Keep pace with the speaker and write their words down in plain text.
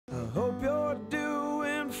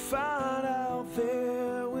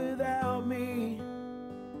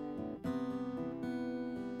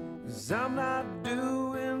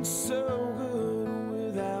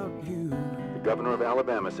governor of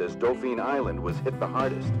Alabama says Dauphin Island was hit the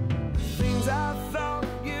hardest. Things I thought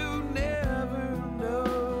you never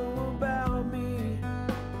know about me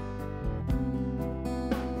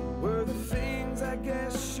were the things I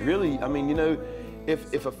guess you Really, I mean, you know,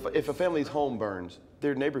 if a family's home burns,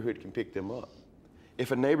 their neighborhood can pick them up. If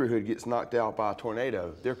a neighborhood gets knocked out by a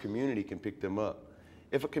tornado, their community can pick them up.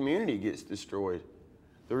 If a community gets destroyed,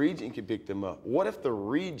 the region can pick them up. What if the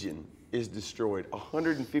region is destroyed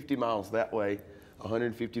 150 miles that way,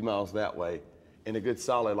 150 miles that way, and a good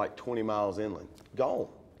solid like 20 miles inland? Gone,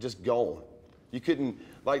 just gone. You couldn't,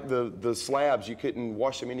 like the slabs, you couldn't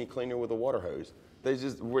wash them any cleaner with a water hose. They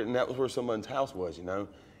just, and that was where someone's house was, you know?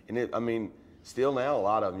 And it, I mean, still now, a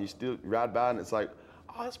lot of them, you still ride by and it's like,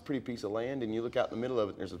 oh, that's a pretty piece of land, and you look out in the middle of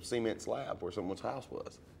it and there's a cement slab where someone's house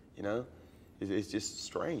was, you know? It's just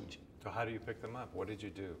strange. So how do you pick them up? What did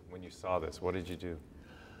you do when you saw this? What did you do?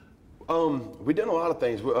 We done a lot of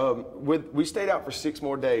things. We stayed out for 6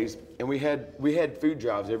 more days, and we had food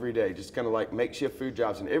drives every day, just kind of like makeshift food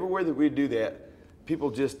drives. And everywhere that we'd do that,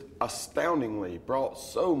 people just astoundingly brought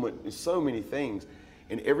so many things.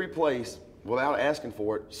 In every place, without asking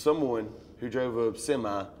for it, someone who drove a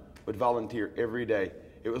semi would volunteer every day.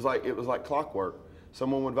 It was like clockwork.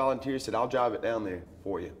 Someone would volunteer, said, "I'll drive it down there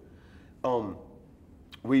for you."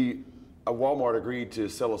 Walmart agreed to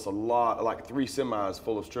sell us a lot, like 3 semis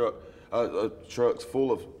full of trucks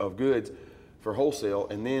full of goods for wholesale,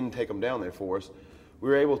 and then take them down there for us. We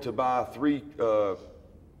were able to buy 3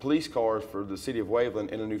 police cars for the city of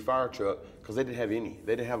Waveland and a new fire truck because they didn't have any.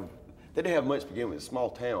 They didn't have much to begin with. It's a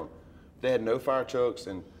small town. They had no fire trucks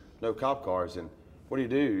and no cop cars. And what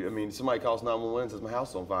do? I mean, somebody calls 911 and says my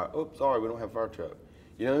house is on fire. Oh, sorry, we don't have a fire truck.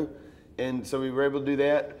 You know? And so we were able to do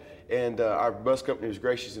that. And our bus company was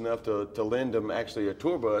gracious enough to lend them actually a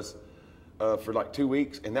tour bus for like 2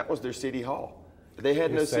 weeks, and that was their city hall. They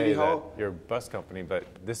had no city hall. Your bus company, but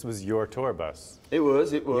this was your tour bus. It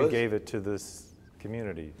was. You gave it to this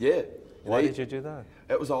community. Yeah. Why did you do that?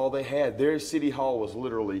 That was all they had. Their city hall was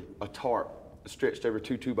literally a tarp stretched over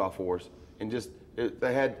 2 2x4s, and just they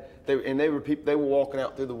were walking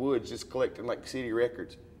out through the woods just collecting like city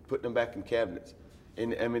records, putting them back in cabinets.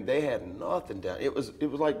 And I mean, they had nothing down. It was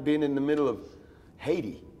like being in the middle of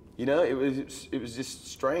Haiti, you know. It was just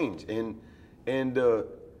strange. And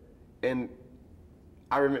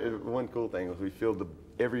I remember one cool thing was we filled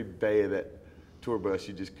every bay of that tour bus.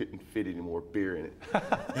 You just couldn't fit any more beer in it.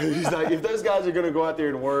 It was like, if those guys are going to go out there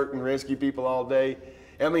and work and rescue people all day,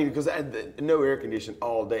 I mean, because I had no air conditioning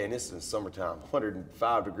all day, and this is in summertime,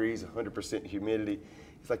 105 degrees, 100% humidity.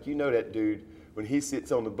 It's like, you know, that dude, when he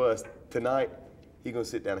sits on the bus tonight, he's gonna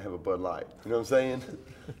sit down and have a Bud Light. You know what I'm saying?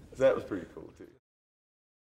 So that was pretty cool.